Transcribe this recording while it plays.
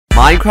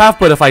Minecraft,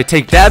 but if I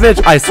take damage,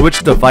 I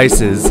switch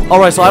devices.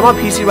 Alright, so I'm on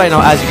PC right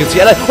now, as you can see,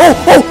 and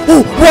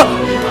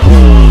what?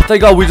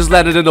 Thank God we just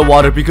landed in the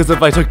water, because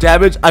if I took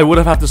damage, I would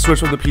have to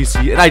switch from the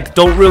PC, and I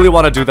don't really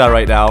want to do that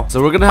right now.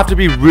 So we're gonna have to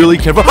be really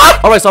careful.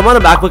 Alright, so I'm on a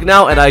MacBook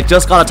now, and I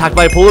just got attacked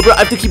by a polar bear. I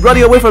have to keep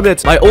running away from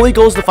it. My only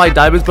goal is to find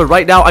diamonds, but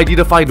right now I need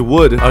to find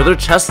wood. Are there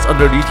chests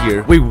underneath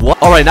here? Wait,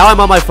 what? Alright, now I'm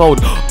on my phone,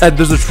 and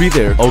there's a tree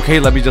there. Okay,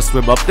 let me just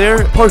swim up there.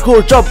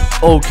 Parkour, jump.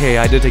 Okay,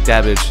 I did take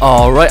damage.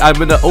 Alright, I'm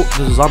gonna... Oh,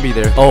 there's a zombie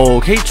there.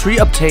 Okay, tree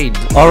obtained.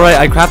 Alright,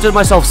 I crafted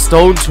myself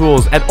stone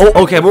tools, and...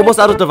 Oh, okay, I'm almost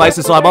out of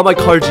devices, so I'm on my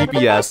car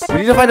GPS.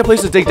 We need to find a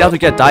place to dig down to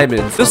get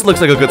diamonds. This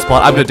looks like a good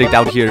spot. I'm gonna dig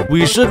down here.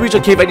 We should reach a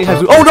cave anytime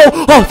soon. Oh,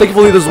 no! Oh,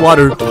 thankfully there's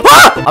water.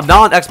 I'm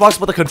now on Xbox,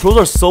 but the controls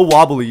are so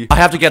wobbly. I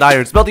have to get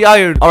iron. Smelt the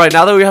iron. Alright,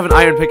 now that we have an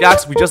iron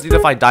pickaxe, we just need to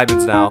find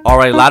diamonds now.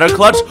 Alright, ladder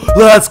clutch.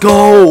 Let's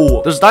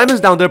go! There's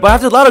diamonds down there, but I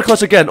have to ladder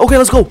clutch again. Okay,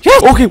 let's go.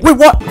 Yes! Okay, wait,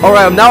 what?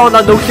 Alright, I'm now on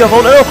that Nokia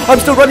phone. Oh, I'm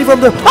still running from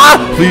them.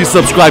 Please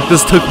subscribe.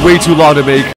 This took way too long to make.